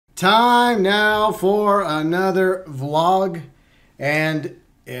Time now for another vlog, and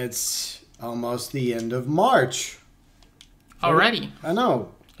it's almost the end of March. Already? I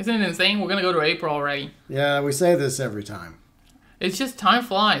know. Isn't it insane? We're gonna go to April already. Yeah, we say this every time. It's just time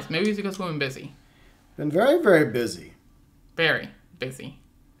flies. Maybe it's because we've been busy. Been very, very busy. Very busy.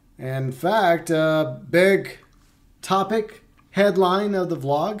 In fact, big topic, headline of the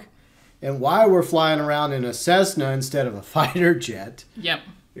vlog, and why we're flying around in a Cessna instead of a fighter jet. Yep.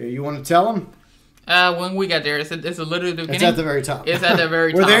 You want to tell them? When we get there, it's literally the beginning. It's at the very top. It's at the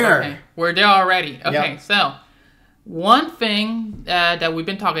very top. We're there. Okay. We're there already. Okay, Yep. So one thing that we've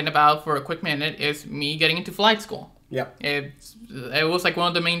been talking about for a quick minute is me getting into flight school. Yep. It was like one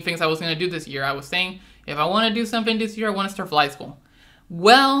of the main things I was going to do this year. I was saying, if I want to do something this year, I want to start flight school.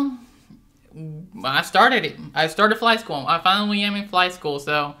 Well, I started it. I started flight school. I finally am in flight school.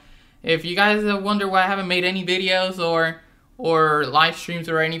 So if you guys wonder why I haven't made any videos or live streams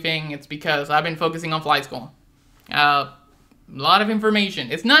or anything, it's because I've been focusing on flight school. A lot of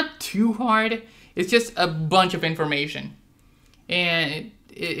information. It's not too hard. It's just a bunch of information. And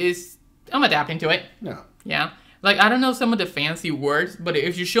I'm adapting to it. No. Yeah. Like, I don't know some of the fancy words, but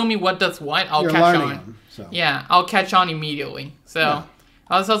if you show me what does what, I'll You're catch learning on. them, so. Yeah, I'll catch on immediately. So, Yeah.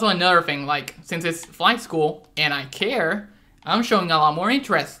 that's also another thing. Like, since it's flight school and I care, I'm showing a lot more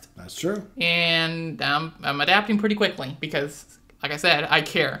interest. That's true. And I'm adapting pretty quickly because, like I said, I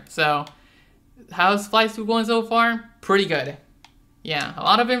care. So, how's flight school going so far? Pretty good. Yeah, a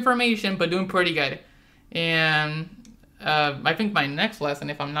lot of information, but doing pretty good. And I think my next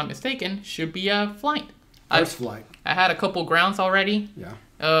lesson, if I'm not mistaken, should be a flight. First flight. I had a couple grounds already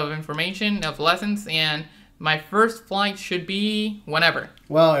of information, of lessons, and my first flight should be whenever.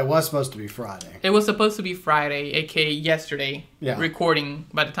 Well, it was supposed to be Friday. It was supposed to be Friday, aka yesterday, Yeah. recording,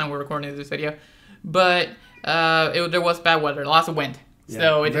 by the time we're recording this video. But there was bad weather, lots of wind. Yeah,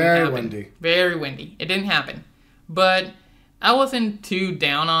 So it didn't very happen. windy. Very windy. It didn't happen. But I wasn't too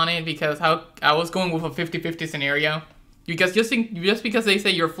down on it because I was going with a 50-50 scenario. Because just because they say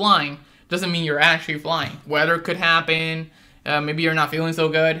you're flying doesn't mean you're actually flying. Weather could happen. Maybe you're not feeling so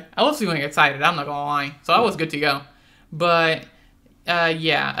good. I was feeling excited, I'm not gonna lie. So I was good to go. But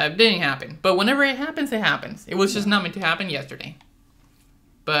yeah, it didn't happen. But whenever it happens, it happens. It was just not meant to happen yesterday.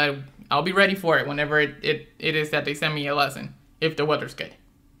 But I'll be ready for it whenever it is that they send me a lesson, if the weather's good.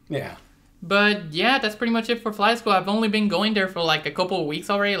 Yeah. But yeah, that's pretty much it for flight school. I've only been going there for like a couple of weeks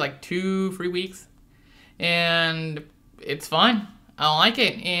already, like 2-3 weeks. And it's fun. I like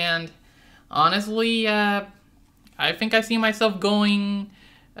it. And honestly, I think I see myself going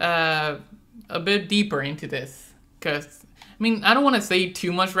a bit deeper into this. Because, I mean, I don't want to say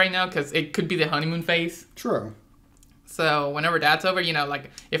too much right now because it could be the honeymoon phase. True. So whenever that's over, you know,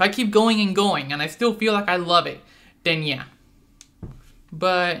 like, if I keep going and going and I still feel like I love it, then yeah.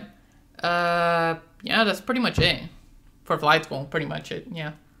 But, yeah, that's pretty much it. For flight school, pretty much it,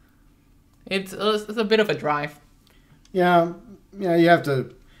 yeah. It's a bit of a drive. Yeah, you have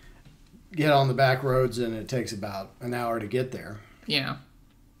to get on the back roads, and it takes about an hour to get there. Yeah.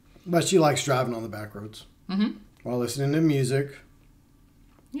 But she likes driving on the back roads. Mm-hmm. While listening to music.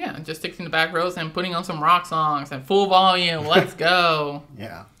 Yeah, just taking the back roads and putting on some rock songs and full volume. Let's go.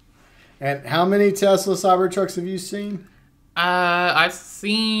 Yeah. And how many Tesla Cybertrucks have you seen? I've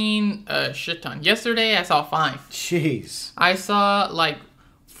seen a shit ton. Yesterday, I saw 5. Jeez. I saw, like,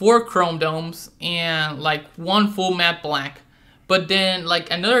 4 chrome domes and, like, 1 full matte black. But then,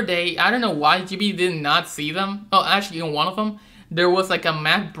 like, another day, I don't know why GB did not see them. Oh, actually, in one of them, there was, like, a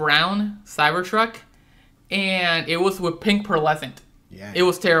matte brown Cybertruck. And it was with pink pearlescent. Yeah. It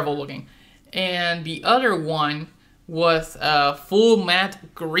was terrible looking. And the other one was a full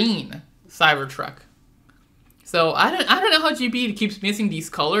matte green Cybertruck. So, I don't know how GB keeps missing these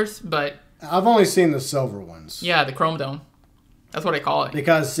colors, but... I've only seen the silver ones. Yeah, the chrome dome. That's what I call it.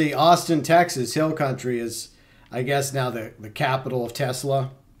 Because, see, Austin, Texas, Hill Country is, I guess, now the capital of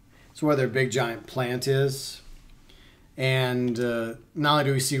Tesla. It's where their big giant plant is. And not only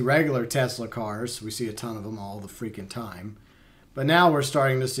do we see regular Tesla cars, we see a ton of them all the freaking time. But now we're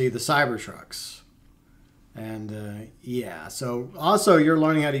starting to see the Cybertrucks. And, yeah. So, also, you're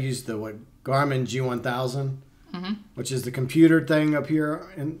learning how to use the, Garmin G1000, which is the computer thing up here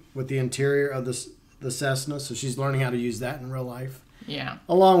with the interior of the Cessna. So, she's learning how to use that in real life. Yeah.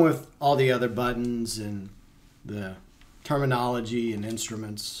 Along with all the other buttons and the terminology and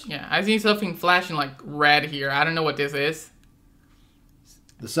instruments. Yeah, I see something flashing like red here. I don't know what this is.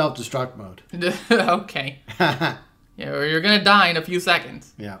 The self-destruct mode. Okay. Yeah, you're gonna die in a few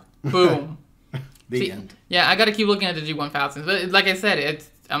seconds. Yeah. Boom. The end. Yeah, I gotta keep looking at the G1000. But like I said,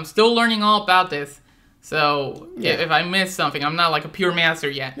 I'm still learning all about this. So if I miss something, I'm not like a pure master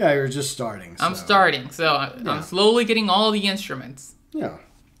yet. Yeah, you're just starting. I'm starting, so I'm slowly getting all the instruments. Yeah.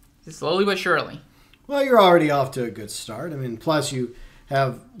 Just slowly but surely. Well, you're already off to a good start. I mean, plus you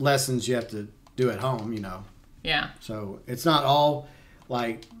have lessons you have to do at home, you know. Yeah. So it's not all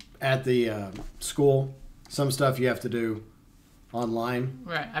like at the school. Some stuff you have to do online.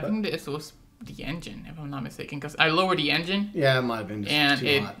 Right. I think this was the engine, if I'm not mistaken, because I lowered the engine. Yeah, it might have been just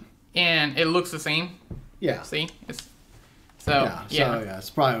too hot. And it looks the same. Yeah. See? It's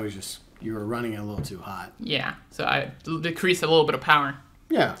probably just you were running it a little too hot. Yeah. So I decreased a little bit of power.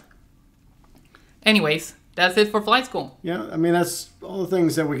 Yeah. Anyways, that's it for flight school. Yeah, I mean, that's all the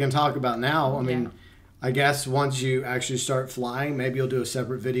things that we can talk about now. I mean, I guess once you actually start flying, maybe you'll do a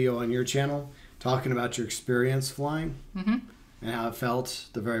separate video on your channel talking about your experience flying and how it felt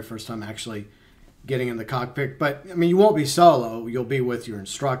the very first time actually getting in the cockpit. But, I mean, you won't be solo. You'll be with your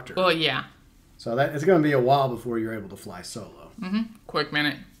instructor. Well, yeah. So it's going to be a while before you're able to fly solo. Quick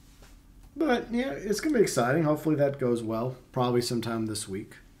minute. But, yeah, it's going to be exciting. Hopefully that goes well. Probably sometime this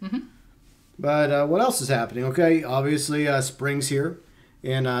week. But what else is happening? Okay, obviously spring's here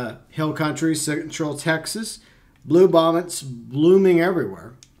in Hill Country, Central Texas. Bluebonnets blooming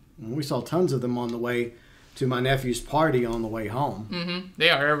everywhere. And we saw tons of them on the way to my nephew's party on the way home.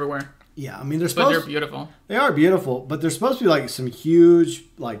 They are everywhere. Yeah, I mean they're beautiful. They are beautiful, but there's supposed to be like some huge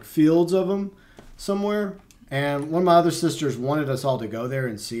like fields of them somewhere. And one of my other sisters wanted us all to go there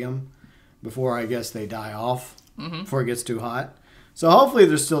and see them before I guess they die off, before it gets too hot. So hopefully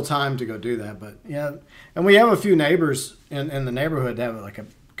there's still time to go do that. But yeah, and we have a few neighbors in the neighborhood that have like a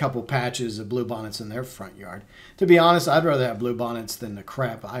couple patches of bluebonnets in their front yard. To be honest, I'd rather have bluebonnets than the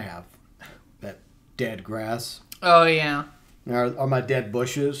crap I have. That dead grass. Oh yeah. Or my dead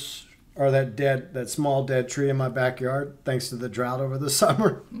bushes. Or that small dead tree in my backyard, thanks to the drought over the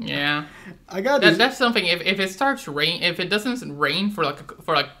summer. Yeah. I got that's something. If it starts rain, if it doesn't rain for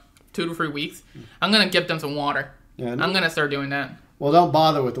like 2 to 3 weeks, I'm gonna get them some water. Yeah, I'm gonna start doing that. Well, don't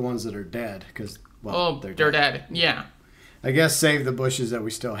bother with the ones that are dead, because they're dead. Yeah. I guess save the bushes that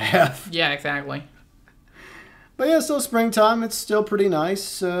we still have. Yeah, exactly. But yeah, still springtime. It's still pretty nice.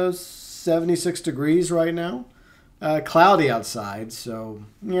 76 degrees right now. Cloudy outside, so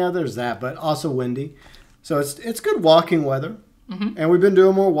yeah, there's that. But also windy, so it's good walking weather. And we've been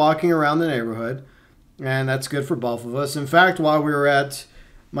doing more walking around the neighborhood, and that's good for both of us. In fact, while we were at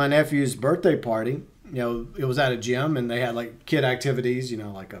my nephew's birthday party, you know, it was at a gym, and they had like kid activities, you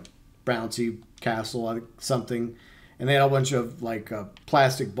know, like a bouncy castle, something, and they had a bunch of like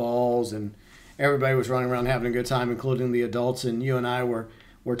plastic balls, and everybody was running around having a good time, including the adults. And you and I were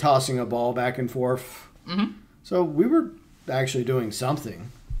tossing a ball back and forth. So we were actually doing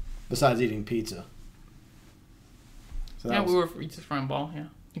something besides eating pizza. So yeah, we were just throwing ball. Yeah,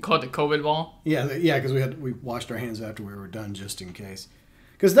 you call it the COVID ball. Yeah, because we washed our hands after we were done just in case.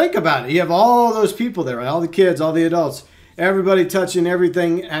 Because think about it, you have all those people there, right? All the kids, all the adults, everybody touching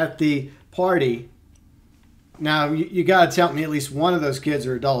everything at the party. Now you got to tell me at least one of those kids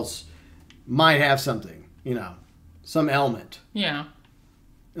or adults might have something, you know, some ailment. Yeah.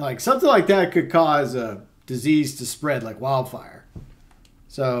 Like something like that could cause a disease to spread like wildfire.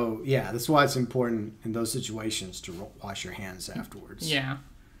 So yeah, that's why it's important in those situations to wash your hands afterwards. Yeah.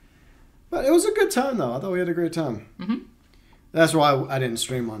 But it was a good time though. I thought we had a great time. That's why I didn't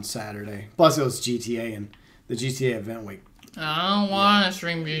stream on Saturday. Plus it was GTA and the GTA event week. I don't want to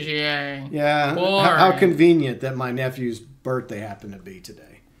stream GTA. Yeah. How convenient that my nephew's birthday happened to be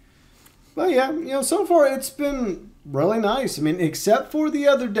today. But yeah, you know, so far it's been really nice. I mean, except for the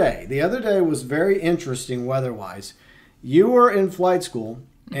other day. The other day was very interesting weather-wise. You were in flight school,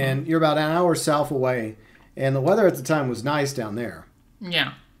 and you're about an hour south away, and the weather at the time was nice down there.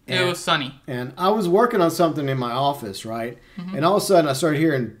 Yeah, it was sunny. And I was working on something in my office, right? And all of a sudden I started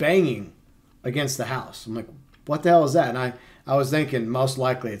hearing banging against the house. I'm like, what the hell is that? And I was thinking most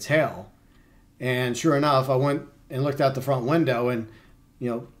likely it's hail. And sure enough, I went and looked out the front window, and, you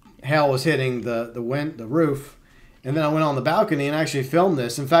know, hail was hitting the roof. And then I went on the balcony and actually filmed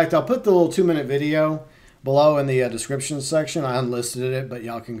this. In fact, I'll put the little 2-minute video below in the description section. I unlisted it, but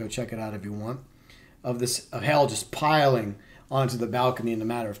y'all can go check it out if you want. Of hail just piling onto the balcony in a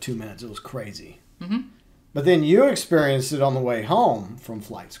matter of 2 minutes. It was crazy. But then you experienced it on the way home from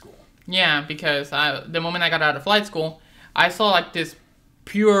flight school. Yeah, because the moment I got out of flight school, I saw like this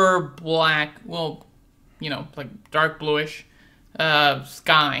pure black, well, you know, like dark bluish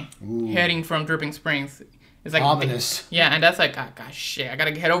sky heading from Dripping Springs. It's like ominous. Yeah, and that's like, oh, gosh, shit, I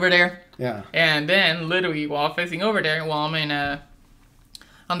gotta head over there. Yeah. And then, literally, while facing over there, while I'm in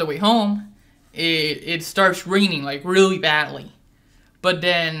on the way home, it starts raining like really badly. But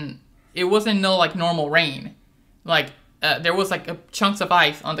then it wasn't no like normal rain. Like there was like chunks of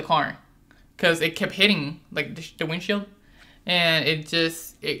ice on the car because it kept hitting like the windshield, and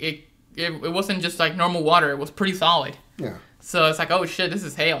it wasn't just like normal water. It was pretty solid. Yeah. So it's like, oh shit, this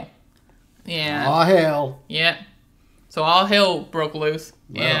is hail. Yeah. Oh hell. Yeah. So all hell broke loose,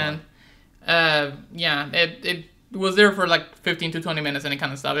 Wow. and yeah, it was there for like 15 to 20 minutes, and it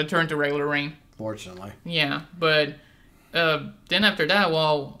kind of stopped. It turned to regular rain. Fortunately. Yeah, but then after that,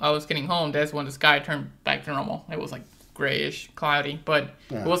 while I was getting home, that's when the sky turned back to normal. It was like grayish, cloudy, but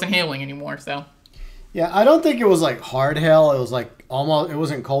it wasn't hailing anymore. So Yeah, I don't think it was like hard hail. It was like almost. It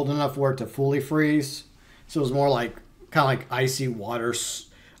wasn't cold enough for it to fully freeze. So it was more like kind of like icy water.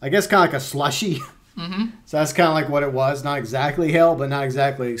 I guess kind of like a slushy. Mm-hmm. So that's kind of like what it was. Not exactly hail, but not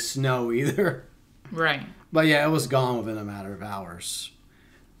exactly snow either. Right. But yeah, it was gone within a matter of hours.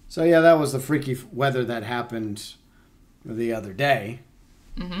 So yeah, that was the freaky weather that happened the other day.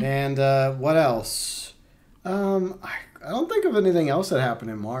 Mm-hmm. And what else? I don't think of anything else that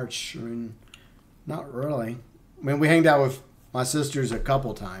happened in March. I mean, not really. I mean, we hanged out with my sisters a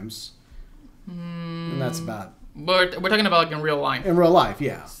couple times. And that's about But we're talking about like in real life. in real life,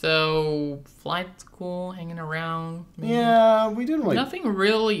 yeah. So flight school, hanging around. Maybe. Yeah, we didn't really. Nothing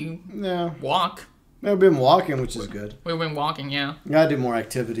really. No, Walk. we've been walking, which is good. We've been walking, yeah. Gotta do more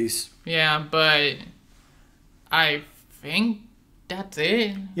activities. Yeah, but I think that's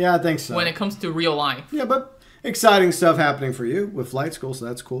it Yeah, I think so. when it comes to real life. Yeah, but exciting stuff happening for you with flight school, so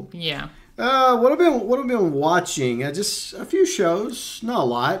that's cool. Yeah. What have been watching? Just a few shows, not a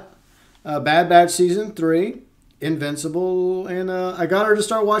lot. Bad Batch season 3, Invincible, and I got her to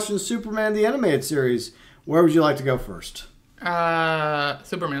start watching Superman the animated series. Where would you like to go first?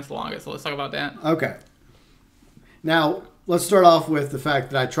 Superman's the longest, so let's talk about that. Okay. Now let's start off with the fact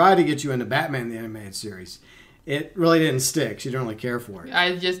that I tried to get you into Batman the animated series. It really didn't stick. You didn't really care for it. I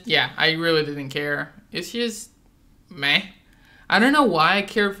really didn't care. It's just meh. I don't know why I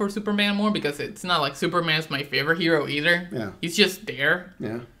cared for Superman more, because it's not like Superman's my favorite hero either. Yeah. He's just there.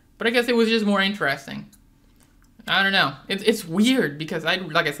 Yeah. But I guess it was just more interesting. I don't know. It's weird because like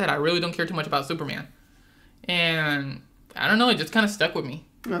I said, I really don't care too much about Superman. And I don't know, it just kind of stuck with me.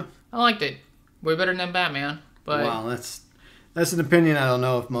 Yeah. I liked it. Way better than Batman. But Wow, that's an opinion I don't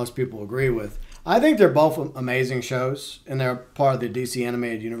know if most people agree with. I think they're both amazing shows, and they're part of the DC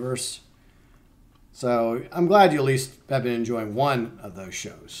animated universe. So I'm glad you at least have been enjoying one of those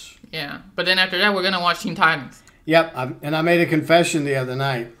shows. yeah. But then after that, we're going to watch Teen Titans. Yep, and I made a confession the other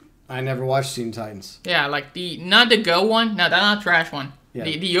night. I never watched Teen Titans. Yeah, like not the Go one. No, that's not trash one. Yeah.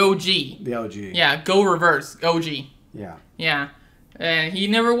 The OG. The OG. Yeah, Go Reverse. OG. Yeah. Yeah. And he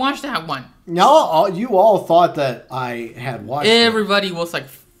never watched that one. No, you all thought that I had watched it. Everybody was like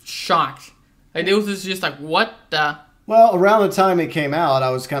shocked. Like it was just like, what the? Well, around the time it came out, I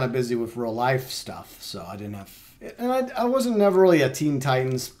was kind of busy with real life stuff, so I didn't have. And I wasn't never really a Teen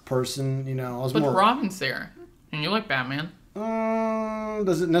Titans person, you know. I was But more. Robin's there, and you like Batman.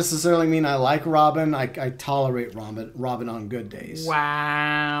 Does it necessarily mean I like Robin? I tolerate Robin on good days.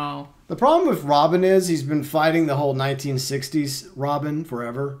 Wow. The problem with Robin is he's been fighting the whole 1960s Robin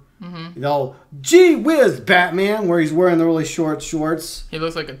forever. Mm-hmm. The whole gee whiz Batman, where he's wearing the really short shorts. He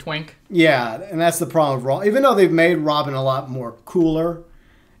looks like a twink. Yeah, and that's the problem with Robin. Even though they've made Robin a lot more cooler,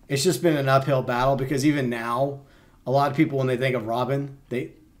 it's just been an uphill battle, because even now, a lot of people, when they think of Robin,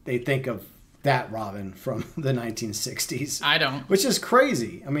 they think of that Robin from the 1960s. I don't. Which is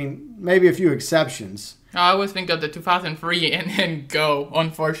crazy. I mean, maybe a few exceptions. I always think of the 2003 and Go,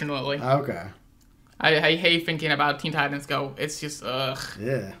 unfortunately. Okay. I hate thinking about Teen Titans Go. It's just, ugh.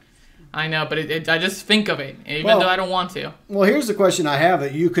 Yeah. I know, but I just think of it, even though I don't want to. Well, here's the question I have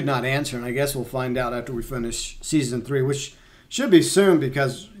that you could not answer, and I guess we'll find out after we finish season 3, which should be soon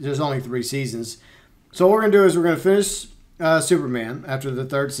because there's only 3 seasons. So what we're going to do is we're going to finish Superman after the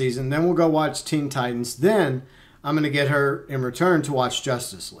 3rd season. Then we'll go watch Teen Titans. Then I'm going to get her in return to watch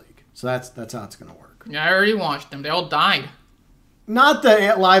Justice League. So that's how it's going to work. Yeah, I already watched them. They all died. Not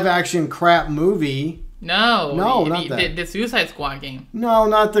the live-action crap movie. No, not that. The Suicide Squad game. No,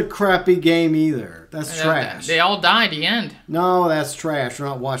 not the crappy game either. That's trash. They all died at the end. No, that's trash. We're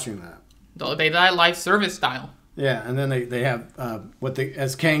not watching that. They died life service style. Yeah, and then they have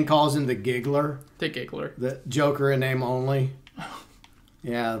as Kane calls him, the giggler. The giggler. The Joker in name only.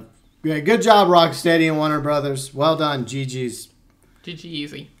 Yeah. Good job, Rocksteady and Warner Brothers. Well done, GG's. GG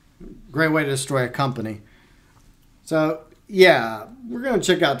easy. Great way to destroy a company. So, yeah, we're going to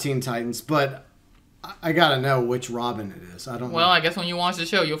check out Teen Titans, but I got to know which Robin it is. I don't know. Well, I guess when you watch the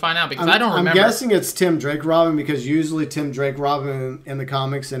show, you'll find out, because I don't remember. I'm guessing it's Tim Drake Robin, because usually Tim Drake Robin in the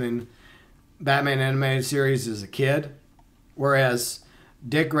comics and in Batman animated series is a kid, whereas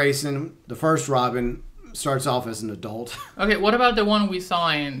Dick Grayson, the first Robin, starts off as an adult. Okay, what about the one we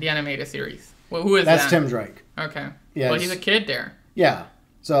saw in the animated series? Well, who is that? That's Tim Drake. Okay. Yeah, Well, he's a kid there. Yeah.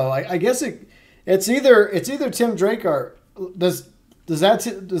 So I guess it's either Tim Drake or does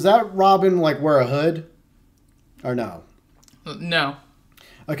that Robin like wear a hood or no? No.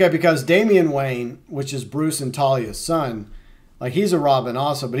 Okay, because Damian Wayne, which is Bruce and Talia's son, like he's a Robin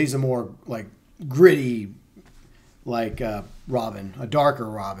also, but he's a more like gritty, like Robin, a darker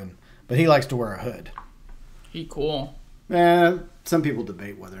Robin, but he likes to wear a hood. He cool. Some people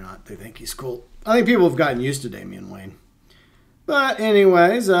debate whether or not they think he's cool. I think people have gotten used to Damian Wayne. But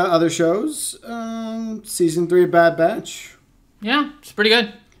anyways, other shows. Season 3 of Bad Batch. Yeah, it's pretty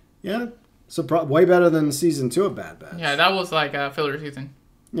good. Yeah, so way better than season 2 of Bad Batch. Yeah, that was like a filler season.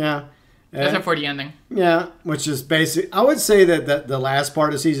 Yeah. Except for the ending. Yeah, which is basic. I would say that the last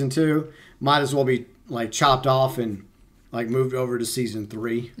part of season 2 might as well be like chopped off and like moved over to season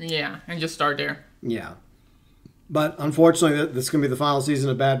 3. Yeah, and just start there. Yeah. But unfortunately, this is going to be the final season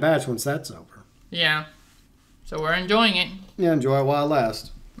of Bad Batch once that's over. Yeah. So we're enjoying it. Yeah, enjoy it while it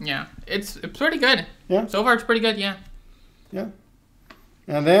lasts. Yeah, it's pretty good. Yeah. So far, it's pretty good, yeah. Yeah.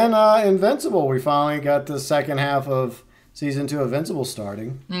 And then Invincible. We finally got the second half of season 2 of Invincible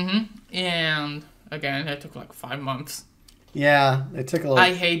starting. Mm-hmm. And, again, it took like 5 months. Yeah, it took a little...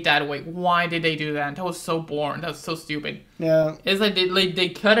 I hate that. Wait, why did they do that? That was so boring. That was so stupid. Yeah. It's like they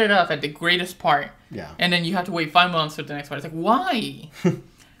cut it off at the greatest part. Yeah. And then you have to wait 5 months for the next part. It's like, why?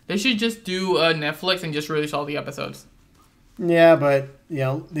 They should just do Netflix and just release all the episodes. Yeah, but,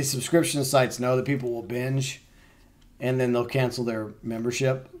 these subscription sites know that people will binge, and then they'll cancel their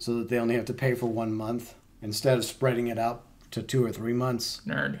membership so that they only have to pay for 1 month instead of spreading it out to 2 or 3 months.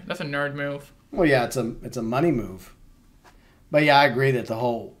 Nerd. That's a nerd move. Well, yeah, it's a money move. But, yeah, I agree that the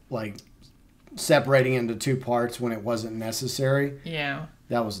whole, like, separating into 2 parts when it wasn't necessary, Yeah.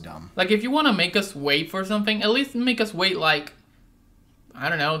 that was dumb. Like, if you want to make us wait for something, at least make us wait, like, I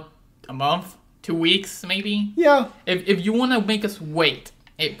don't know, a month, 2 weeks, maybe? Yeah. If you want to make us wait,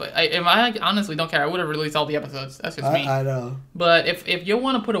 I honestly don't care. I would have released all the episodes. That's just me. I know. But if you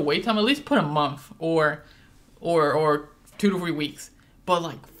want to put a wait time, at least put a month or 2 to 3 weeks. But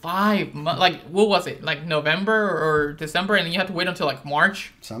like 5 months, like what was it? Like November or December, and then you have to wait until like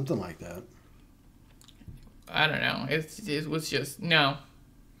March. Something like that. I don't know. It was just no.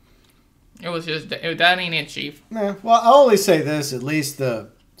 It was just that ain't it, Chief. Yeah. Well, I'll only say this: at least the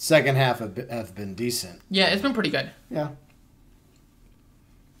second half have been decent. Yeah, it's been pretty good. Yeah.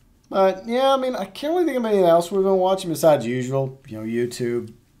 But yeah, I mean, I can't really think of anything else we've been watching besides usual.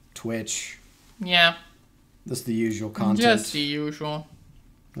 YouTube, Twitch. Yeah. Just the usual content. Just the usual.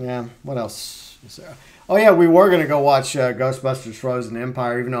 Yeah. What else is there? Oh yeah, we were gonna go watch Ghostbusters: Frozen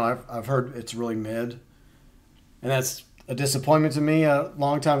Empire, even though I've heard it's really mid, and that's a disappointment to me, a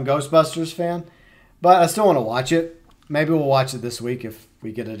longtime Ghostbusters fan. But I still want to watch it. Maybe we'll watch it this week if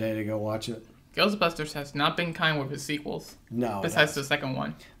we get a day to go watch it. Ghostbusters has not been kind with his sequels. No. Besides the second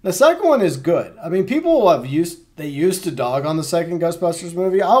one. The second one is good. I mean, people used to dog on the second Ghostbusters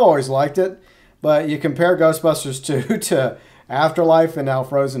movie. I've always liked it. But you compare Ghostbusters 2 to Afterlife and now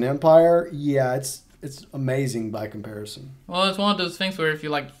Frozen Empire, yeah, it's amazing by comparison. Well, it's one of those things where if you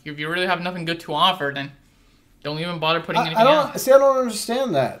really have nothing good to offer, then don't even bother putting anything out. See, I don't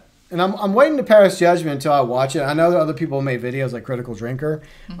understand that. And I'm waiting to pass judgment until I watch it. I know that other people have made videos like Critical Drinker.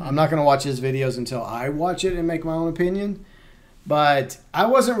 Mm-hmm. I'm not going to watch his videos until I watch it and make my own opinion. But I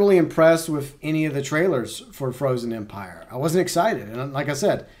wasn't really impressed with any of the trailers for Frozen Empire. I wasn't excited. And like I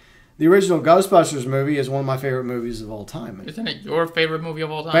said, the original Ghostbusters movie is one of my favorite movies of all time. Isn't it your favorite movie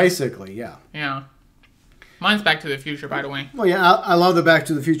of all time? Basically, yeah. Yeah. Mine's Back to the Future, by the way. Well, yeah, I love the Back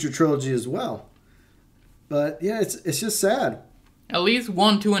to the Future trilogy as well. But, yeah, it's just sad. At least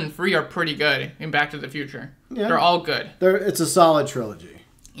 1, 2, and 3 are pretty good in Back to the Future. Yeah. They're all good. It's a solid trilogy.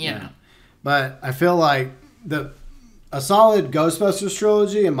 Yeah. But I feel like a solid Ghostbusters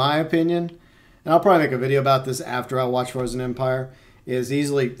trilogy, in my opinion, and I'll probably make a video about this after I watch Frozen Empire, is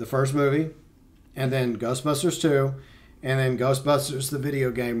easily the first movie, and then Ghostbusters 2, and then Ghostbusters the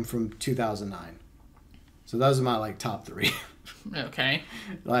video game from 2009. So those are my top 3. Okay.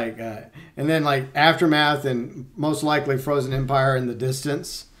 And then Aftermath and most likely Frozen Empire in the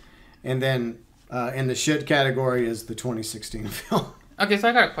distance, and then in the shit category is the 2016 film. Okay, so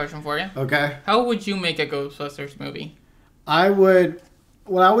I got a question for you. Okay. How would you make a Ghostbusters movie?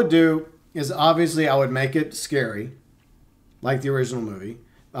 What I would do is obviously I would make it scary, like the original movie.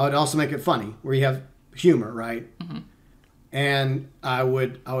 I would also make it funny, where you have humor, right? Mm-hmm. And I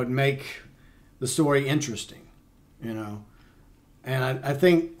would make the story interesting, And I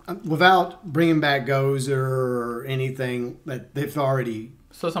think without bringing back Gozer or anything that they've already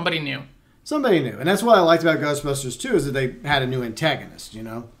So somebody new. Somebody new. And that's what I liked about Ghostbusters 2 is that they had a new antagonist, you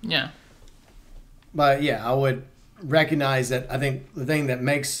know? Yeah. But yeah, I would recognize that I think the thing that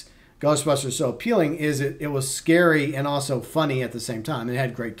makes Ghostbusters so appealing is it was scary and also funny at the same time. It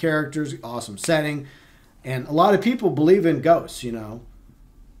had great characters, awesome setting, and a lot of people believe in ghosts, you know?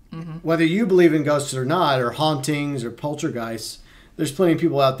 Mm-hmm. Whether you believe in ghosts or not, or hauntings or poltergeists, there's plenty of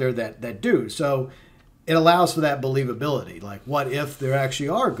people out there that do. So it allows for that believability. Like, what if there actually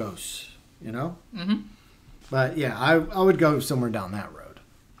are ghosts, you know? Mm-hmm. But yeah, I would go somewhere down that road.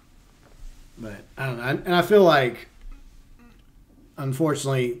 But I don't know. And I feel like,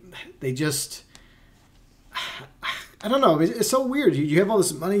 unfortunately, they just... I don't know. It's so weird. You have all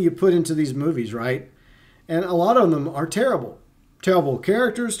this money you put into these movies, right? And a lot of them are terrible. Terrible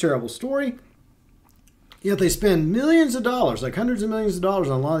characters, terrible story. Yet they spend millions of dollars, like hundreds of millions of dollars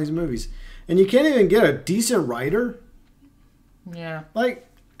on a lot of these movies. And you can't even get a decent writer? Yeah. Like,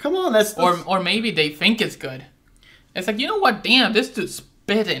 come on. That's Or maybe they think it's good. It's like, you know what? Damn, this dude's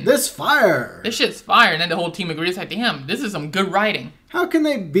spitting. This fire. This shit's fire. And then the whole team agrees, like, damn, this is some good writing. How can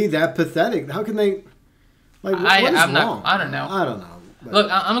they be that pathetic? How can they... Like, what is wrong? I don't know. I don't know. But.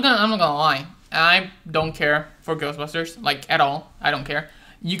 Look, I'm not gonna lie. I don't care for Ghostbusters, like, at all. I don't care.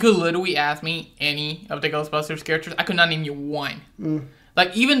 You could literally ask me any of the Ghostbusters characters. I could not name you one. Mm.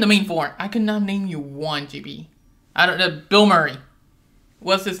 Like, even the main four. I could not name you one, GB. I don't know. Bill Murray.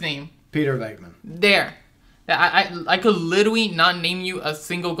 What's his name? Peter Venkman. There. I could literally not name you a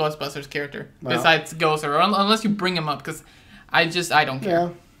single Ghostbusters character besides Ghost, or unless you bring him up, because I don't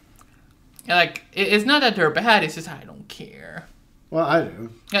care. Yeah. Like, it's not that they're bad, it's just I don't care. Well, I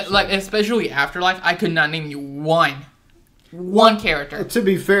do. Like, especially Afterlife, I could not name you one character. To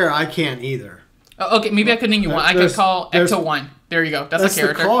be fair, I can't either. Okay, maybe I could name you one. I could call Ecto-1. There you go. That's a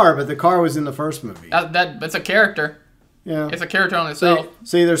character. The car, but the car was in the first movie. That's a character. Yeah. It's a character on itself.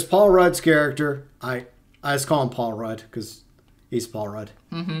 See, there's Paul Rudd's character. I just call him Paul Rudd because he's Paul Rudd.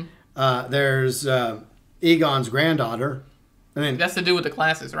 Mm-hmm. There's Egon's granddaughter. I mean, that's to do with the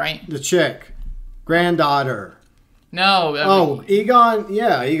classes, right? The chick. Granddaughter. No. Egon.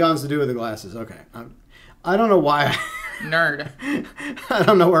 Yeah, Egon's to do with the glasses. Okay. I don't know why. Nerd. I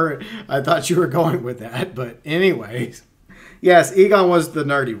don't know where I thought you were going with that. But anyways. Yes, Egon was the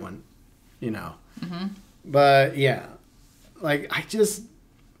nerdy one. You know. Mm-hmm. But yeah. Like, I just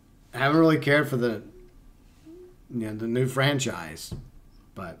haven't really cared for the new franchise.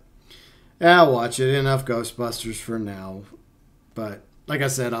 But yeah, I'll watch it. Enough Ghostbusters for now. But like I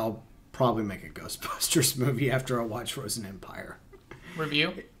said, I'll probably make a Ghostbusters movie after I watch Frozen Empire.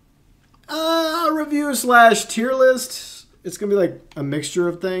 Review? Review / tier list. It's going to be like a mixture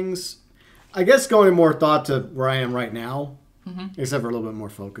of things. I guess going more thought to where I am right now. Mm-hmm. Except for a little bit more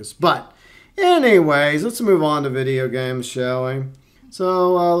focus. But anyways, let's move on to video games, shall we?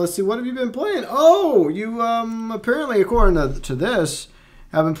 So let's see. What have you been playing? Oh, you apparently, according to this,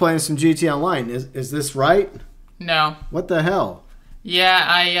 have been playing some GT Online. Is this right? No. What the hell? Yeah,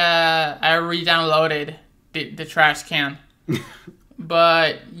 I re-downloaded the trash can.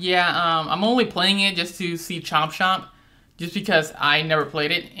 But yeah, I'm only playing it just to see Chop Shop, just because I never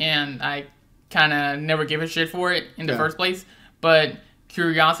played it and I kind of never gave a shit for it in the first place. But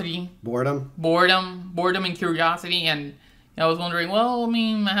curiosity, boredom and curiosity, and I was wondering, well, I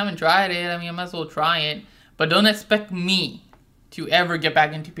mean, I haven't tried it. I mean, I might as well try it. But don't expect me to ever get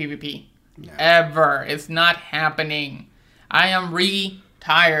back into PvP. No. Ever. It's not happening. I am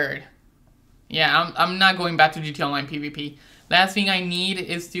retired. Yeah, I'm not going back to GT Online PvP. Last thing I need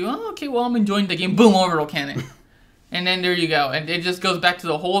is to, I'm enjoying the game. Boom, orbital cannon. And then there you go. And it just goes back to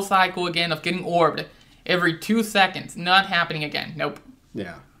the whole cycle again of getting orbed every 2 seconds. Not happening again. Nope.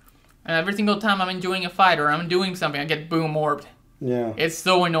 Yeah. And every single time I'm enjoying a fight or I'm doing something, I get boom orbed. Yeah. It's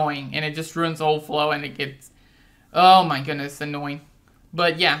so annoying. And it just ruins the whole flow and it gets... Oh my goodness, annoying.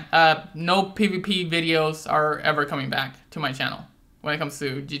 But yeah, no PvP videos are ever coming back to my channel when it comes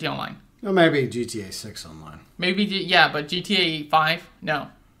to GTA Online. Well, maybe GTA 6 Online. Maybe, yeah, but GTA 5, no.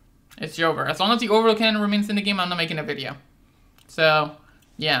 It's over. As long as the orbital cannon remains in the game, I'm not making a video. So,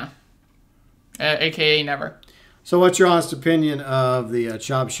 yeah. AKA never. So what's your honest opinion of the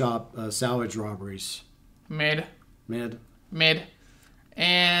Chop Shop salvage robberies? Mid.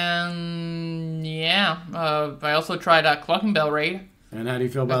 And, yeah. I also tried Clucking Bell Raid. And how do you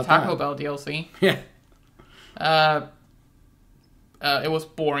feel about that? Taco Bell DLC. Yeah. It was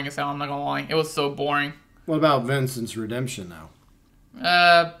boring as hell, I'm not gonna lie. It was so boring. What about Vincent's Redemption, though?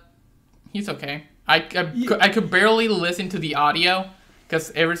 He's okay. I could barely listen to the audio,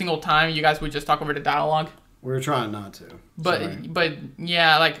 because every single time you guys would just talk over the dialogue. We were trying not to. But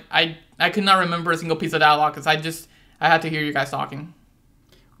yeah, like, I could not remember a single piece of dialogue, because I had to hear you guys talking.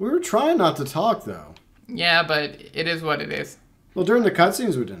 We were trying not to talk, though. Yeah, but it is what it is. Well, during the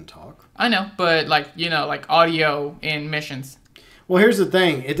cutscenes, we didn't talk. I know, but like, you know, like audio in missions. Well, here's the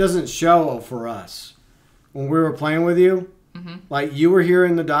thing. It doesn't show for us. When we were playing with you, like, you were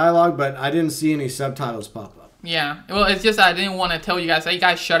hearing the dialogue, but I didn't see any subtitles pop up. Yeah. Well, it's just I didn't want to tell you guys, hey, you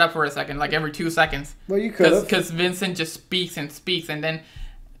guys shut up for a second, like every 2 seconds. Well, you could have. Because Vincent just speaks and speaks, and then...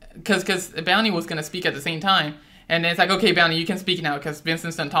 Because Bounty was going to speak at the same time. And then it's like, okay, Bounty, you can speak now because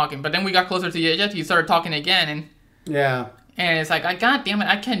Vincent's done talking. But then we got closer to the edge, he started talking again, and... Yeah. And it's like, God damn it,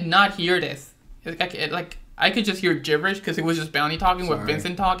 I cannot hear this. I could just hear gibberish because it was just Bounty talking with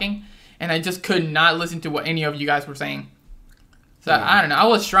Vincent talking. And I just could not listen to what any of you guys were saying. So, yeah. I don't know. I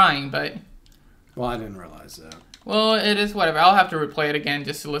was trying, but... Well, I didn't realize that. Well, it is whatever. I'll have to replay it again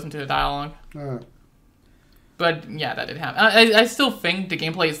just to listen to the dialogue. All right. But, yeah, that did happen. I still think the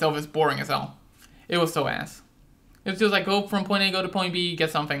gameplay itself is boring as hell. It was so ass. It's just like, go from point A, go to point B,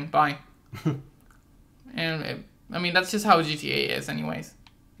 get something, bye. And, I mean, that's just how GTA is anyways.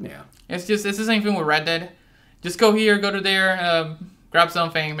 Yeah. It's the same thing with Red Dead. Just go here, go to there, grab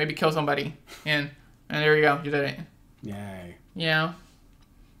something, maybe kill somebody. And there you go, you did it. Yay. Yeah.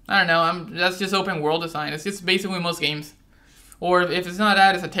 I don't know, that's just open world design. It's just basically most games. Or if it's not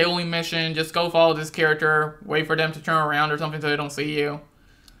that, it's a tailoring mission. Just go follow this character, wait for them to turn around or something so they don't see you.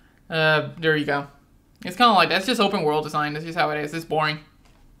 There you go. It's kind of like that. It's just open world design. That's just how it is. It's boring.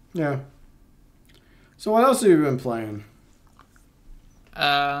 Yeah. So what else have you been playing?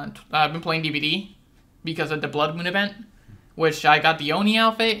 I've been playing DVD because of the Blood Moon event, which I got the Oni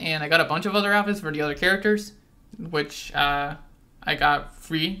outfit, and I got a bunch of other outfits for the other characters, which I got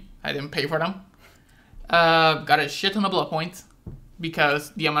free. I didn't pay for them. Got a shit ton of blood points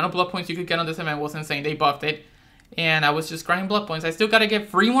because the amount of blood points you could get on this event was insane. They buffed it, and I was just grinding blood points. I still got to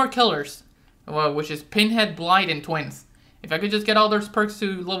get 3 more killers, which is Pinhead, Blight, and Twins. If I could just get all those perks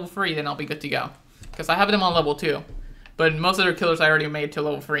to level 3, then I'll be good to go. Because I have them on level 2. But most of their killers I already made to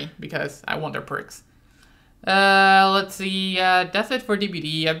level 3 because I want their perks. Let's see. That's it for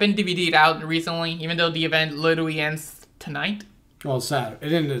DVD. I've been DVD'd out recently, even though the event literally ends tonight. Well, Saturday.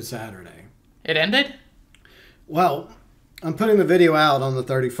 It ended Saturday. It ended? Well, I'm putting the video out on the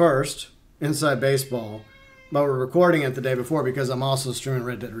 31st, Inside Baseball, but we're recording it the day before because I'm also streaming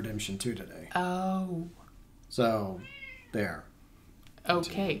Red Dead Redemption 2 today. Oh. So, there.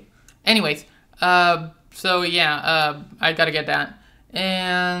 Okay. Anyways, so yeah, I gotta get that.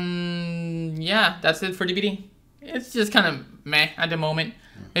 And yeah, that's it for DVD. It's just kind of meh at the moment.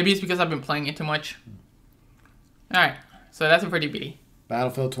 Maybe it's because I've been playing it too much. Alright, so that's it for DVD.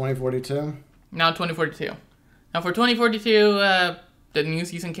 Battlefield 2042? Now 2042. Now for 2042, the new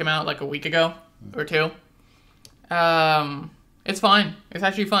season came out like a week ago or 2. It's fine. It's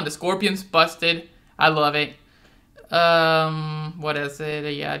actually fun. The Scorpion's busted. I love it. What is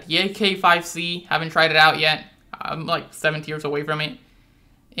it? Yeah, the AK-5C. Haven't tried it out yet. I'm like 7 tiers away from it.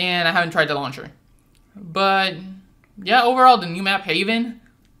 And I haven't tried the launcher. But yeah, overall, the new map Haven,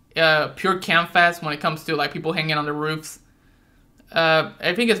 pure camp fest when it comes to like people hanging on the roofs.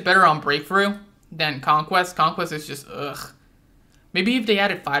 I think it's better on Breakthrough than Conquest. Conquest is just ugh. Maybe if they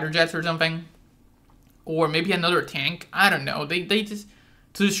added fighter jets or something, or maybe another tank. I don't know. They just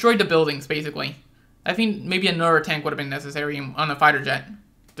to destroy the buildings basically. I think maybe another tank would have been necessary on a fighter jet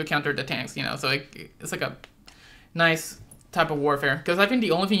to counter the tanks. You know, so it's like a nice type of warfare. Because I think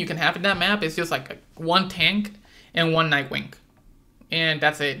the only thing you can have in that map is just like 1 tank and 1 Nightwing, and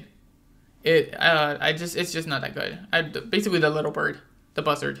that's it. It's just not that good. Basically the little bird, the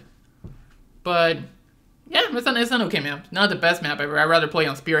buzzard. But yeah, it's an okay map. Not the best map ever. I'd rather play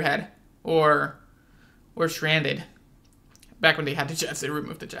on Spearhead or Stranded. Back when they had the jets, they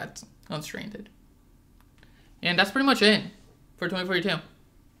removed the jets on Stranded. And that's pretty much it for 2042.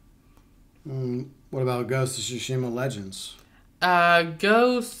 What about Ghost of Tsushima Legends?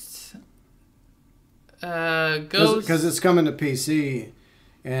 Ghost. Because it's coming to PC,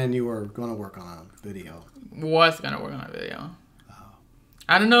 and you were going to work on a video. Was going to work on a video. Oh.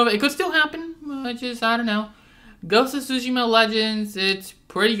 I don't know. It could still happen. I don't know. Ghost of Tsushima Legends, it's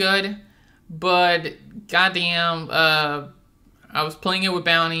pretty good. But, goddamn, I was playing it with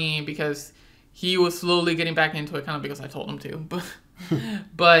Bounty because he was slowly getting back into it, kind of because I told him to.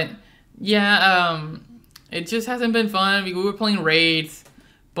 But yeah, it just hasn't been fun. We were playing raids.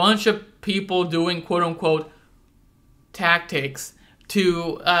 Bunch of people doing quote-unquote tactics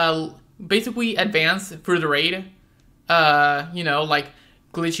to basically advance through the raid. You know, like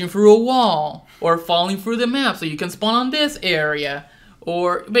glitching through a wall or falling through the map so you can spawn on this area.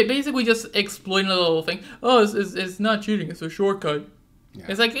 Or basically just exploiting a little thing. Oh, it's not cheating. It's a shortcut. Yeah.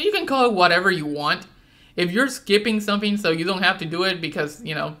 It's like, you can call it whatever you want. If you're skipping something so you don't have to do it because,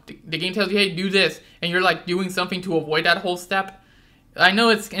 you know, the game tells you, hey, do this, and you're like doing something to avoid that whole step, I know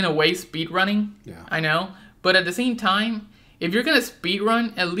it's in a way speed running. Yeah. I know. But at the same time, if you're going to speed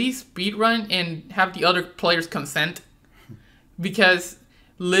run, at least speed run and have the other players consent. Because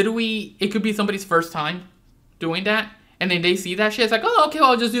literally, it could be somebody's first time doing that, and then they see that shit, it's like, oh, okay,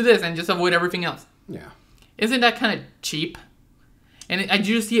 well, I'll just do this and just avoid everything else. Yeah. Isn't that kind of cheap? And I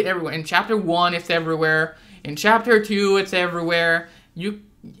just see it everywhere. In Chapter 1, it's everywhere. In Chapter 2, it's everywhere.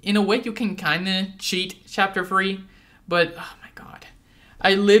 In a way, you can kind of cheat Chapter 3, but, oh my god.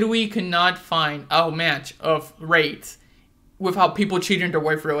 I literally could not find a match of raids without people cheating their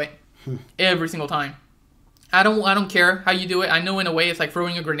way through it. Every single time. I don't care how you do it. I know in a way it's like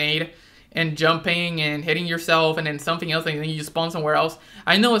throwing a grenade and jumping and hitting yourself and then something else and then you spawn somewhere else.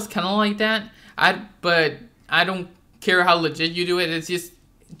 I know it's kind of like that. But I don't care how legit you do it. It's just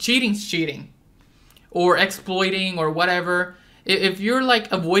cheating's cheating, or exploiting or whatever. If you're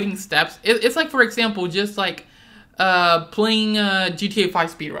like avoiding steps, it's like, for example, just like playing GTA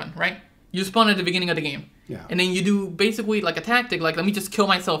 5 speedrun, right? You spawn at the beginning of the game. Yeah. And then you do basically like a tactic, like let me just kill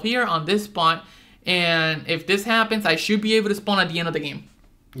myself here on this spot. And if this happens, I should be able to spawn at the end of the game.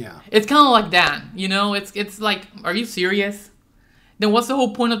 Yeah. It's kind of like that, you know? It's like, are you serious? Then what's the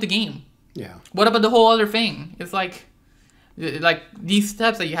whole point of the game? Yeah. What about the whole other thing? It's like these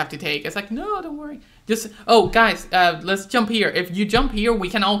steps that you have to take. It's like, no, don't worry. Just, oh, guys, let's jump here. If you jump here, we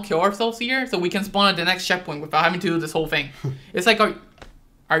can all kill ourselves here, so we can spawn at the next checkpoint without having to do this whole thing. It's like,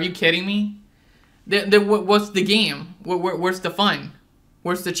 are you kidding me? What's the game? Where's the fun?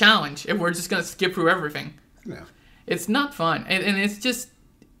 Where's the challenge if we're just going to skip through everything? Yeah. It's not fun. And it's just,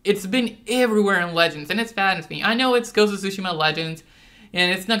 it's been everywhere in Legends, and it's faddens me. I know it's Ghost of Tsushima Legends,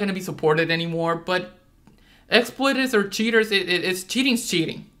 and it's not going to be supported anymore, but exploiters or cheaters, it's cheating's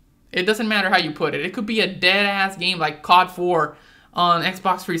cheating. It doesn't matter how you put it. It could be a dead-ass game like COD 4 on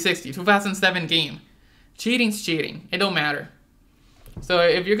Xbox 360, 2007 game. Cheating's cheating. It don't matter. So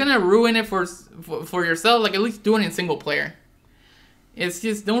if you're going to ruin it for yourself, like at least do it in single player. It's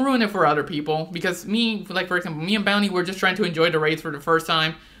just, don't ruin it for other people. Because me, like for example, me and Bounty were just trying to enjoy the raids for the first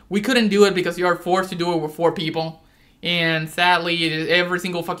time. We couldn't do it because you are forced to do it with 4 people. And sadly, every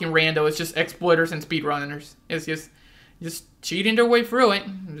single fucking rando is just exploiters and speedrunners. It's just cheating their way through it.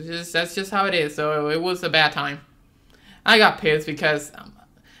 That's just how it is. So it was a bad time. I got pissed because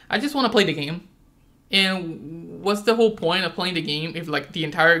I just want to play the game. And what's the whole point of playing the game if like the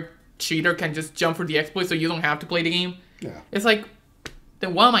entire cheater can just jump through the exploit so you don't have to play the game? Yeah. It's like,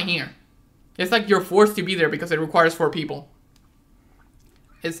 then why am I here? It's like you're forced to be there because it requires 4 people.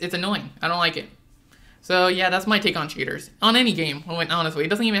 It's annoying. I don't like it. So yeah, that's my take on cheaters. On any game, honestly. It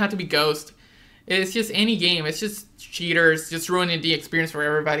doesn't even have to be Ghost. It's just any game. It's just cheaters just ruining the experience for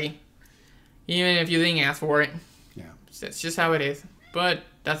everybody. Even if you didn't ask for it. Yeah. It's just how it is. But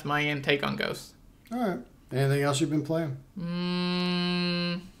that's my take on Ghost. Alright. Anything else you've been playing?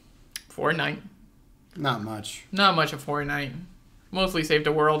 Fortnite. Not much. Not much of Fortnite. Mostly Save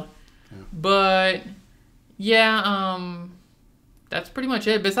the World. Yeah. But yeah, that's pretty much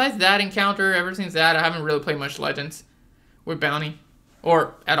it. Besides that encounter, ever since that, I haven't really played much Legends with Bounty.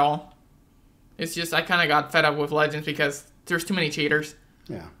 Or at all. It's just, I kind of got fed up with Legends because there's too many cheaters.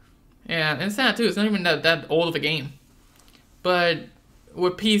 Yeah. And it's sad too. It's not even that old of a game. But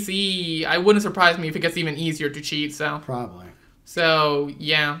with PC, I wouldn't surprise me if it gets even easier to cheat. So Probably. So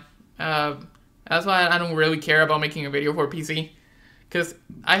yeah, that's why I don't really care about making a video for PC. Because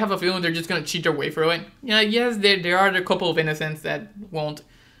I have a feeling they're just going to cheat their way through it. Yeah, yes, there are a couple of innocents that won't.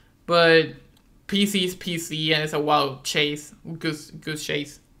 But PC's PC, and it's a wild chase. Goose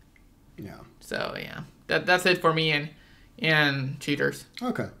chase. Yeah. So, yeah. That's it for me and cheaters.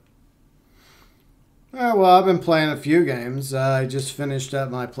 Okay. Alright, well, I've been playing a few games. I just finished up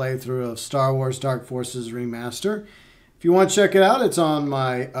my playthrough of Star Wars Dark Forces Remaster. If you want to check it out, it's on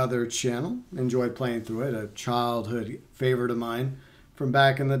my other channel. Enjoyed playing through it. A childhood favorite of mine from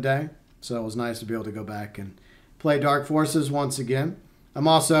back in the day. So it was nice to be able to go back and play Dark Forces once again. I'm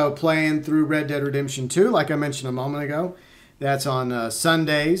also playing through Red Dead Redemption 2, like I mentioned a moment ago. That's on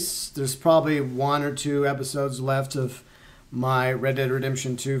Sundays. There's probably 1 or 2 episodes left of my Red Dead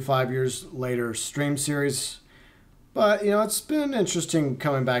Redemption 2 5 years later stream series. But, you know, it's been interesting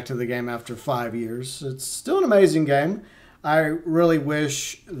coming back to the game after 5 years. It's still an amazing game. I really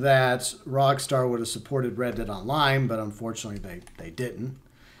wish that Rockstar would have supported Red Dead Online, but unfortunately they didn't.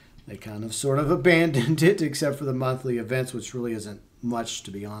 They kind of sort of abandoned it, except for the monthly events, which really isn't much, to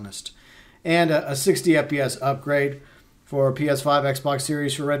be honest. And a 60 FPS upgrade for PS5, Xbox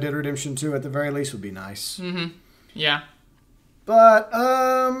Series for Red Dead Redemption 2 at the very least would be nice. Mm-hmm. Yeah. But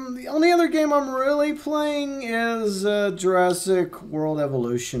the only other game I'm really playing is Jurassic World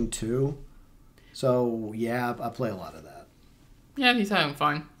Evolution 2. So, yeah, I play a lot of that. Yeah, he's having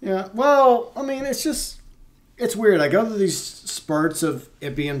fun. Yeah, well, I mean, it's weird. I go through these spurts of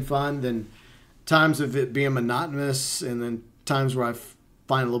it being fun, then times of it being monotonous, and then times where I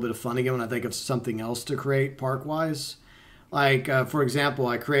find a little bit of fun again when I think of something else to create park-wise. Like, for example,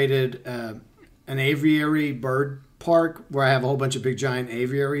 I created an aviary bird park where I have a whole bunch of big giant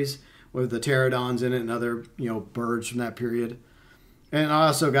aviaries with the pterodons in it and other, birds from that period. And I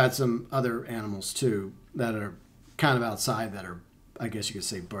also got some other animals too that are kind of outside that are, I guess you could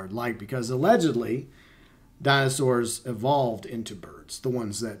say, bird-like, because allegedly dinosaurs evolved into birds, the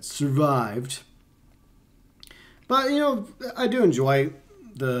ones that survived. But, I do enjoy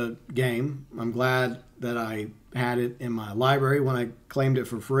the game. I'm glad that I had it in my library when I claimed it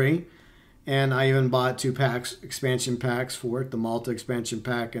for free. And I even bought 2 expansion packs for it, the Malta expansion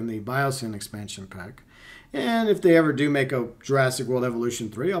pack and the Biosyn expansion pack. And if they ever do make a Jurassic World Evolution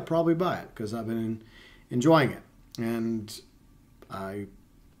 3, I'll probably buy it because I've been enjoying it. And I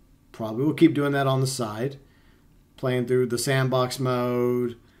probably will keep doing that on the side, playing through the sandbox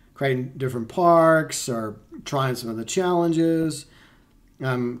mode, creating different parks, or trying some of the challenges.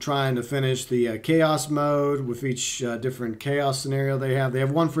 I'm trying to finish the chaos mode with each different chaos scenario they have. They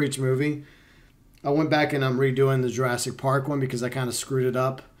have one for each movie. I went back and I'm redoing the Jurassic Park one because I kind of screwed it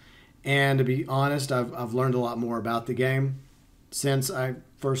up. And to be honest, I've learned a lot more about the game since I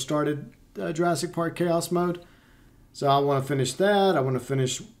first started Jurassic Park chaos mode. So I want to finish that. I want to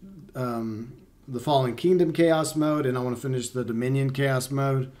finish the Fallen Kingdom chaos mode, and I want to finish the Dominion chaos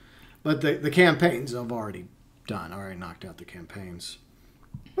mode. But the campaigns I've already done. I already knocked out the campaigns.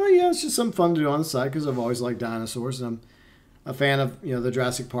 Well, yeah, it's just something fun to do on the side because I've always liked dinosaurs. And I'm a fan of the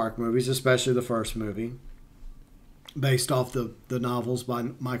Jurassic Park movies, especially the first movie, based off the novels by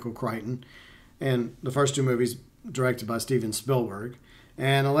Michael Crichton, and the first 2 movies directed by Steven Spielberg.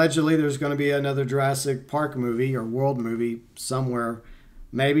 And allegedly, there's going to be another Jurassic Park movie or world movie somewhere,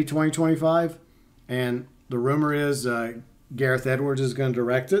 maybe 2025. And the rumor is Gareth Edwards is going to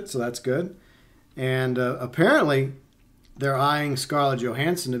direct it, so that's good. And apparently, they're eyeing Scarlett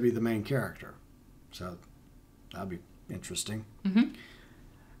Johansson to be the main character. So that'll be interesting. Mm-hmm.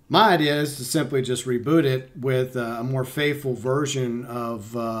 My idea is to simply just reboot it with a more faithful version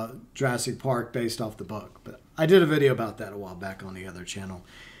of Jurassic Park based off the book. But I did a video about that a while back on the other channel.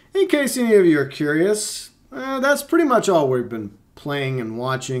 In case any of you are curious, that's pretty much all we've been playing and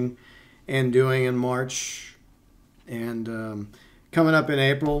watching and doing in March. And coming up in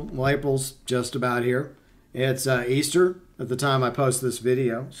April, well, April's just about here. It's Easter at the time I post this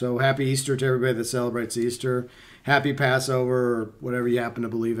video. So happy Easter to everybody that celebrates Easter. Happy Passover, or whatever you happen to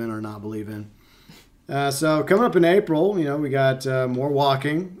believe in or not believe in. So coming up in April, we got more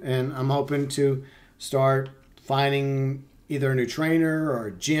walking, and I'm hoping to start finding either a new trainer or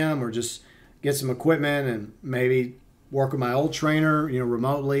a gym, or just get some equipment and maybe work with my old trainer,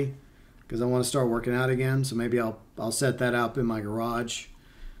 remotely, because I want to start working out again. So maybe I'll set that up in my garage.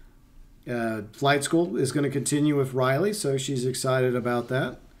 Flight school is going to continue with Riley, so she's excited about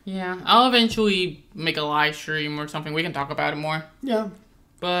that. Yeah, I'll eventually make a live stream or something. We can talk about it more. Yeah.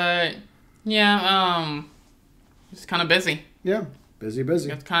 But, yeah, it's kind of busy. Yeah, busy.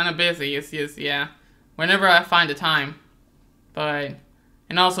 It's kind of busy. It's just, yeah, whenever I find the time. But,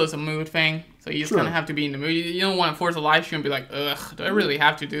 and also it's a mood thing, so you just kind of have to be in the mood. You don't want to force a live stream and be like, ugh, do I really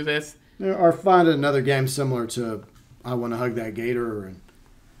have to do this? Or find another game similar to I Want to Hug That Gator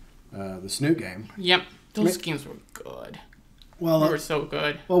and the Snoot game. Yep, those games were good. Well, they were so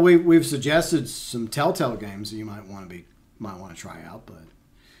good. Well, we've suggested some Telltale games that you might want to try out, but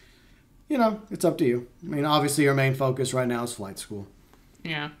it's up to you. I mean, obviously your main focus right now is flight school.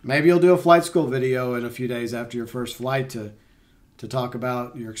 Yeah. Maybe you'll do a flight school video in a few days after your first flight to talk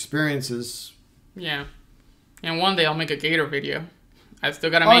about your experiences. Yeah. And one day I'll make a Gator video. I still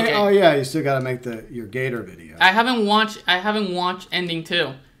gotta make it. Oh yeah, you still gotta make your Gator video. I haven't watched ending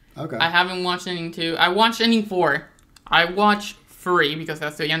 2. Okay. I haven't watched ending 2. I watched ending 4. I watched 3 because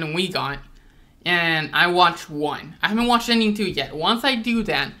that's the ending we got. And I watched 1. I haven't watched ending 2 yet. Once I do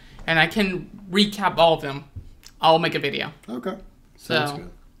that and I can recap all of them, I'll make a video. Okay. Sounds good.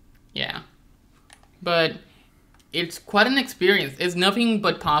 Yeah. But it's quite an experience. It's nothing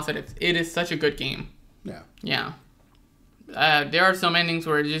but positives. It is such a good game. Yeah. Yeah. There are some endings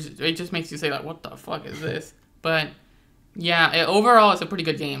where it just makes you say, like, what the fuck is this? But, yeah, overall, it's a pretty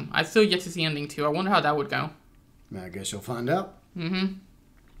good game. I still yet to see ending 2. I wonder how that would go. I guess you'll find out. Mm-hmm.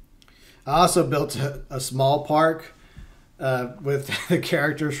 I also built a small park with the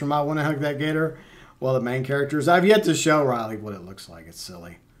characters from I Want to Hug That Gator, Well, the main characters. I've yet to show Riley what it looks like. It's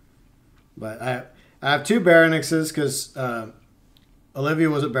silly. But I have 2 Baronixes because Olivia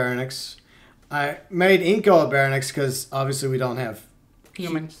was a Baronix. I made Inko a Baronix because obviously we don't have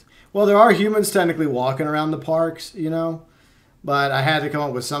Humans. Well, there are humans technically walking around the parks, you know. But I had to come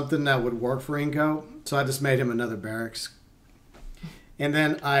up with something that would work for Inko. So I just made him another Barracks. And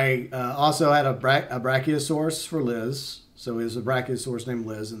then I also had a Brachiosaurus for Liz. So there's a Brachiosaurus named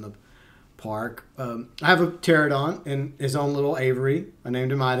Liz in the park. I have a pterodon in his own little aviary. I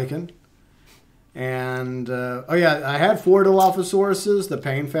named him Idakin. And, I had 4 Dilophosauruses, the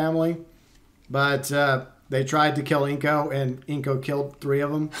Pain family. But they tried to kill Inko, and Inko killed 3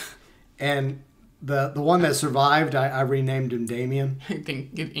 of them. And the one that survived, I renamed him Damien. I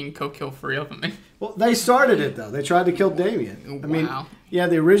think Inko killed 3 of them. Well, they started it, though. They tried to kill Damien. I mean, yeah,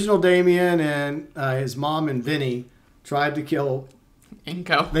 the original Damien and his mom and Vinny tried to kill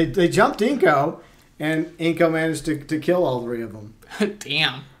Inko. They jumped Inko, and Inko managed to kill all 3 of them.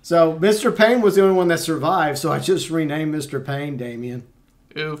 Damn. So Mr. Pain was the only one that survived, so I just renamed Mr. Pain Damien.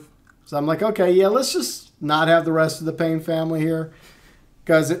 Oof. So I'm like, okay, yeah, let's just not have the rest of the Pain family here.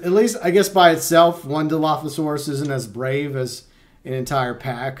 Because at least, I guess by itself, one Dilophosaurus isn't as brave as an entire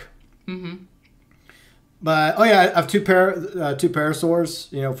pack. Mm-hmm. But, oh yeah, I have 2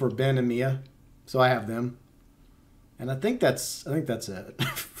 Parasaurs, you know, for Ben and Mia. So I have them. And I think that's it.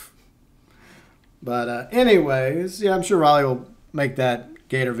 But anyways, yeah, I'm sure Raleigh will make that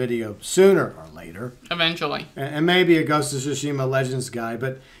Gator video sooner or later. Eventually. And maybe a Ghost of Tsushima Legends guy.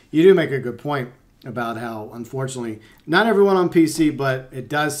 But you do make a good point about how, unfortunately, not everyone on PC, but it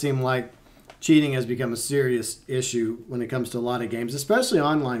does seem like cheating has become a serious issue when it comes to a lot of games, especially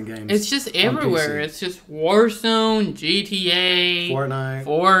online games. It's just everywhere. It's just Warzone, GTA,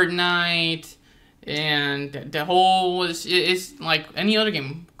 Fortnite, and the whole, it's like any other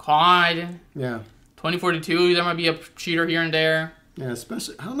game. COD. Yeah. 2042, there might be a cheater here and there. Yeah,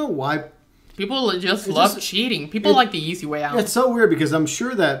 especially, I don't know why. People just love cheating. People like the easy way out. It's so weird because I'm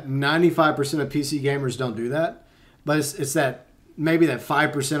sure that 95% of PC gamers don't do that. But it's that, maybe that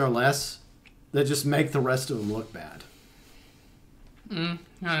 5% or less that just make the rest of them look bad. I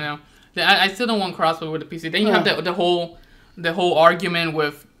don't know. I still don't want crossplay with the PC. Then you have the whole argument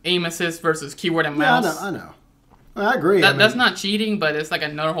with aim assist versus keyboard and mouse. Yeah, I know. I agree. That's not cheating, but it's like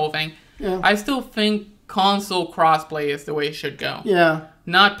another whole thing. Yeah. I still think console crossplay is the way it should go. Yeah.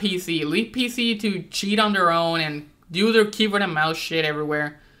 Not PC. Leave PC to cheat on their own and do their keyboard and mouse shit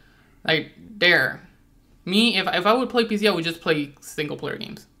everywhere. Like, there. Me, if I would play PC, I would just play single-player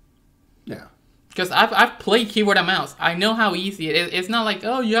games. Yeah. Because I've played keyboard and mouse. I know how easy it is. It's not like,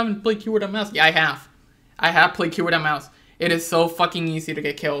 oh, you haven't played keyboard and mouse. Yeah, I have. I have played keyboard and mouse. It is so fucking easy to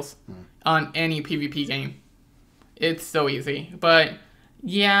get kills on any PvP game. It's so easy. But,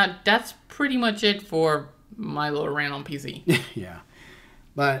 yeah, that's pretty much it for my little rant on PC. Yeah.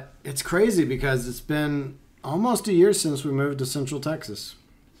 But it's crazy because it's been almost a year since we moved to Central Texas.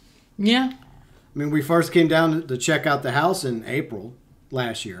 Yeah. I mean, we first came down to check out the house in April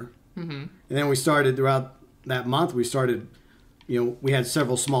last year. Mm-hmm. And then we started throughout that month, we had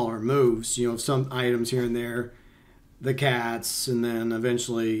several smaller moves, some items here and there, the cats, and then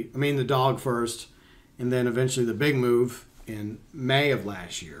eventually, the dog first, and then eventually the big move in May of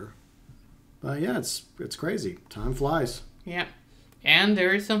last year. But yeah, it's crazy. Time flies. Yeah. And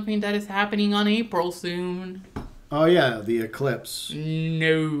there is something that is happening on April soon. Oh yeah, the eclipse.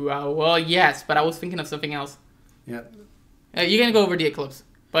 No. Well, yes, but I was thinking of something else. Yep. You're going to go over the eclipse.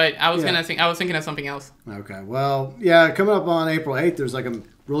 But I was thinking of something else. Okay. Well, yeah, coming up on April 8th, there's like a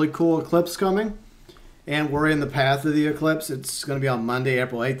really cool eclipse coming. And we're in the path of the eclipse. It's going to be on Monday,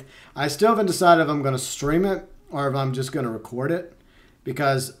 April 8th. I still haven't decided if I'm going to stream it or if I'm just going to record it.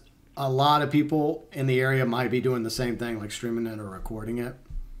 Because a lot of people in the area might be doing the same thing, like streaming it or recording it.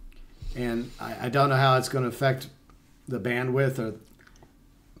 And I don't know how it's going to affect the bandwidth or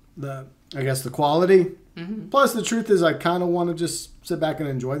the quality. Mm-hmm. Plus, the truth is I kind of want to just sit back and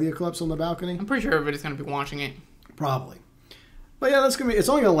enjoy the eclipse on the balcony. I'm pretty sure everybody's going to be watching it. Probably. But yeah, it's only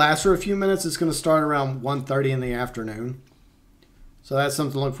going to last for a few minutes. It's going to start around 1:30 in the afternoon. So that's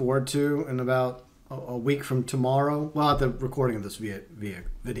something to look forward to in about a week from tomorrow. Well, at the recording of this via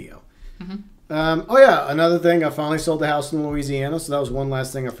video. Mm-hmm. Another thing, I finally sold the house in Louisiana, so that was one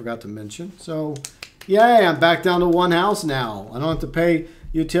last thing I forgot to mention. So, yay, I'm back down to one house now. I don't have to pay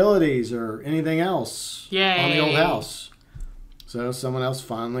utilities or anything else on the old house. So someone else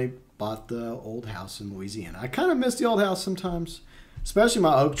finally bought the old house in Louisiana. I kind of miss the old house sometimes, especially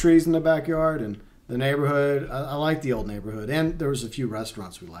my oak trees in the backyard and the neighborhood. I like the old neighborhood, and there was a few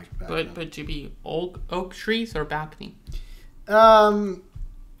restaurants we liked back then. But you be oak trees or balcony?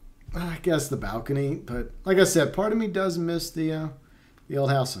 I guess the balcony. But like I said, part of me does miss the old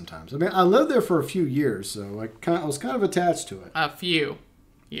house sometimes. I mean, I lived there for a few years, so I was kind of attached to it. A few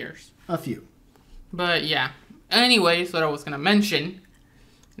years. A few. But yeah. Anyways, what I was gonna mention.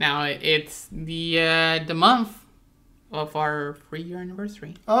 Now it's the month of our 3-year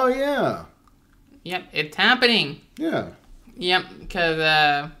anniversary. Oh yeah. Yep, it's happening. Yeah. Yep,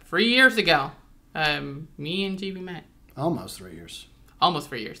 because 3 years ago, me and GB met. Almost 3 years. Almost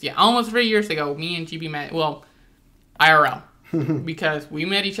 3 years. Yeah, almost 3 years ago, me and GB met. Well, IRL. Because we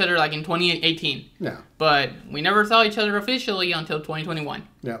met each other like in 2018. Yeah. But we never saw each other officially until 2021.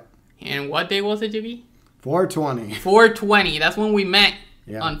 Yep. And what day was it, GB? 420. 420. That's when we met.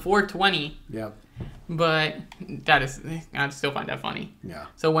 Yeah. On 420. Yep. But I still find that funny. Yeah.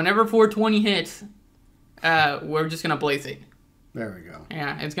 So whenever 420 hits, we're just gonna blaze it. There we go.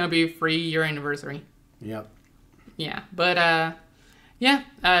 Yeah, it's gonna be a 3-year anniversary. Yep. Yeah, but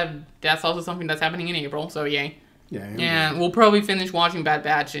that's also something that's happening in April. So yay. Yeah. And we'll probably finish watching Bad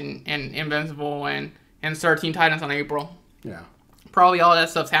Batch and Invincible and start Teen Titans on April. Yeah. Probably all that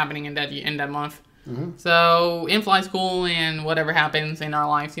stuff's happening in that month. Mm-hmm. So in-flight school and whatever happens in our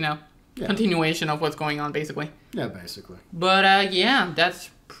lives, Yeah. Continuation of what's going on, basically. Yeah, basically. But yeah, that's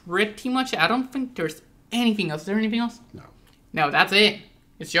pretty much it. I don't think there's anything else. Is there anything else? No. No, that's it.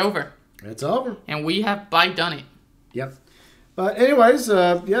 It's over. It's over. And we have done it. Yep. But anyways,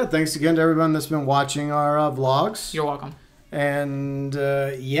 thanks again to everyone that's been watching our vlogs. You're welcome. And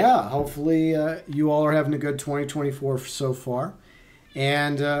hopefully you all are having a good 2024 so far.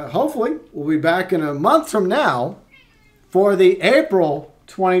 And hopefully we'll be back in a month from now for the April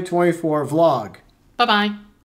 2024 vlog. Bye-bye.